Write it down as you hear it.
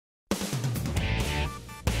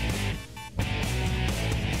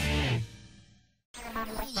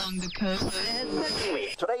along the coast.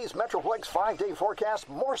 Today's Metroplex 5-day forecast,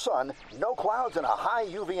 more sun, no clouds, and a high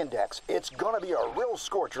UV index. It's going to be a real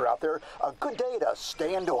scorcher out there. A good day to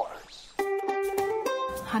stay indoors.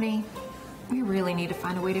 Honey, we really need to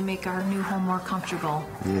find a way to make our new home more comfortable.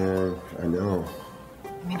 Yeah, I know.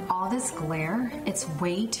 I mean, all this glare, it's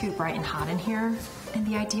way too bright and hot in here. And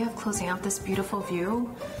the idea of closing out this beautiful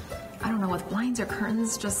view, I don't know, with blinds or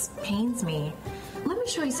curtains just pains me. Let me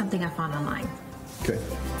show you something I found online. Okay.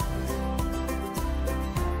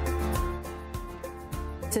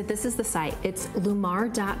 So this is the site. It's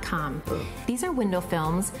LLumar.com. These are window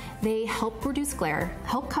films. They help reduce glare,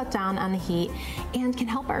 help cut down on the heat, and can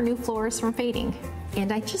help our new floors from fading.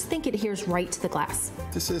 And I just think it adheres right to the glass.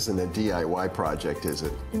 This isn't a DIY project, is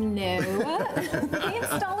it? No, they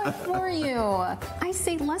install it for you. I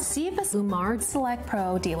say let's see if a LLumar Select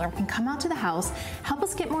Pro dealer can come out to the house, help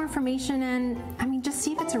us get more information, and just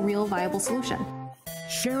see if it's a real viable solution.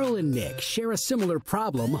 Cheryl and Nick share a similar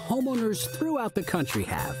problem homeowners throughout the country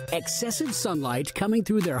have: excessive sunlight coming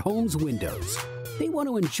through their home's windows. They want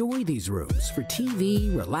to enjoy these rooms for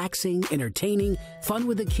TV, relaxing, entertaining, fun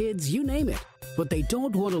with the kids, you name it. But they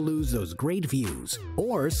don't want to lose those great views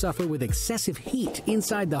or suffer with excessive heat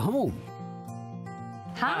inside the home.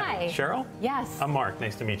 Hi. Cheryl? Yes. I'm Mark.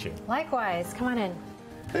 Nice to meet you. Likewise. Come on in.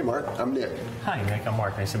 Hey, Mark. I'm Nick. Hi, Nick. I'm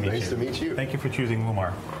Mark. Nice to meet you. Nice to meet you. Thank you for choosing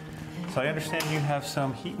LLumar. So I understand you have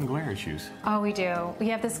some heat and glare issues. Oh, we do. We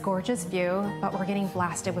have this gorgeous view, but we're getting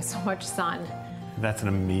blasted with so much sun. That's an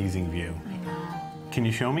amazing view. I know. Can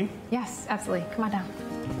you show me? Yes, absolutely. Come on down.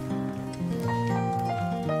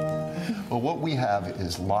 Well, what we have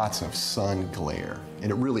is lots of sun glare,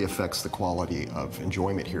 and it really affects the quality of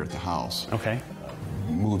enjoyment here at the house. Okay.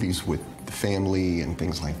 Movies with the family and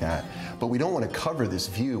things like that. But we don't want to cover this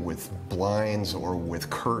view with blinds or with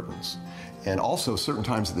curtains. And also, certain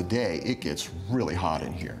times of the day, it gets really hot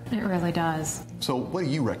in here. It really does. So what do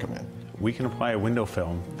you recommend? We can apply a window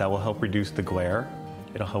film that will help reduce the glare,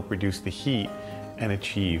 it'll help reduce the heat, and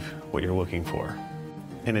achieve what you're looking for.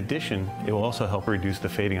 In addition, it will also help reduce the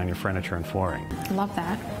fading on your furniture and flooring. Love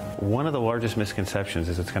that. One of the largest misconceptions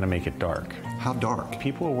is it's going to make it dark. How dark?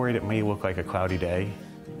 People are worried it may look like a cloudy day,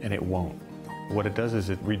 and it won't. What it does is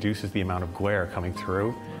it reduces the amount of glare coming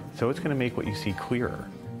through, so it's going to make what you see clearer.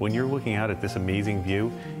 When you're looking out at this amazing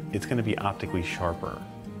view, it's going to be optically sharper.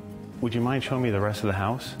 Would you mind showing me the rest of the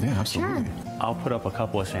house? Yeah, absolutely. Sure. I'll put up a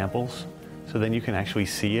couple of samples, so then you can actually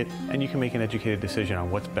see it, and you can make an educated decision on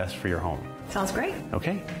what's best for your home. Sounds great.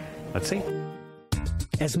 Okay, let's see.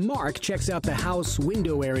 As Mark checks out the house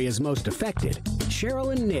window areas most affected,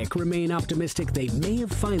 Cheryl and Nick remain optimistic they may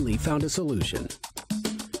have finally found a solution.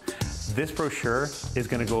 This brochure is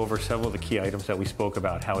going to go over several of the key items that we spoke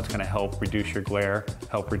about, how it's going to help reduce your glare,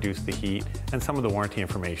 help reduce the heat, and some of the warranty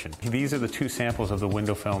information. These are the two samples of the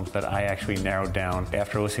window films that I actually narrowed down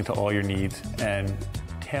after listening to all your needs and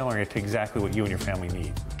tailoring it to exactly what you and your family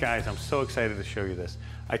need. Guys, I'm so excited to show you this.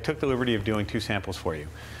 I took the liberty of doing two samples for you.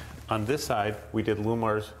 On this side, we did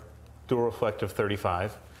LLumar's Dual Reflective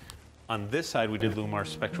 35. On this side, we did LLumar's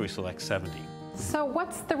Spectrally Select 70. So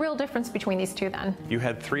what's the real difference between these two then? You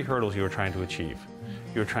had three hurdles you were trying to achieve.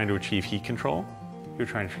 You were trying to achieve heat control, you were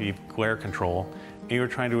trying to achieve glare control, and you were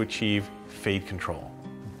trying to achieve fade control.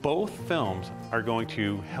 Both films are going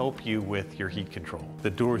to help you with your heat control. The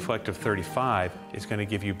Dual Reflective 35 is going to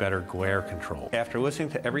give you better glare control. After listening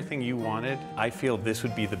to everything you wanted, I feel this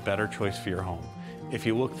would be the better choice for your home. If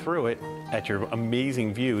you look through it at your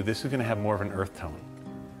amazing view, this is going to have more of an earth tone.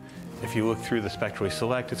 If you look through the Spectrally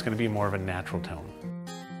Select, it's going to be more of a natural tone.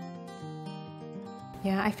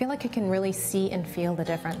 Yeah, I feel like I can really see and feel the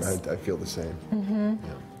difference. I feel the same. Mm-hmm.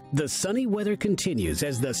 Yeah. The sunny weather continues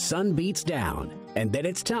as the sun beats down, and then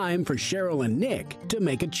it's time for Cheryl and Nick to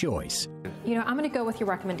make a choice. You know, I'm going to go with your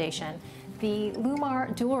recommendation. The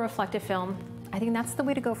LLumar Dual Reflective Film, I think that's the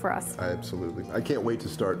way to go for us. Absolutely. I can't wait to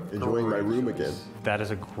start enjoying my room again. That is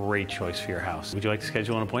a great choice for your house. Would you like to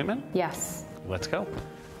schedule an appointment? Yes. Let's go.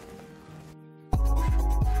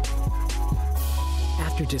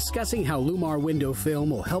 After discussing how LLumar window film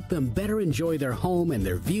will help them better enjoy their home and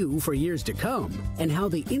their view for years to come, and how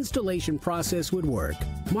the installation process would work,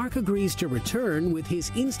 Mark agrees to return with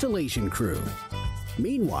his installation crew.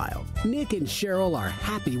 Meanwhile, Nick and Cheryl are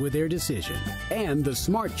happy with their decision and the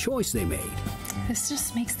smart choice they made. This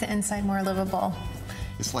just makes the inside more livable.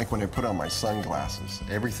 It's like when I put on my sunglasses,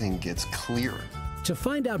 everything gets clearer. To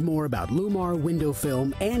find out more about LLumar window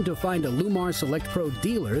film and to find a LLumar Select Pro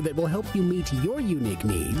dealer that will help you meet your unique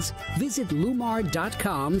needs, visit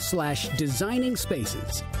LLumar.com/designing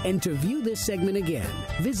spaces. And to view this segment again,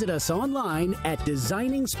 visit us online at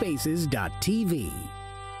designingspaces.tv.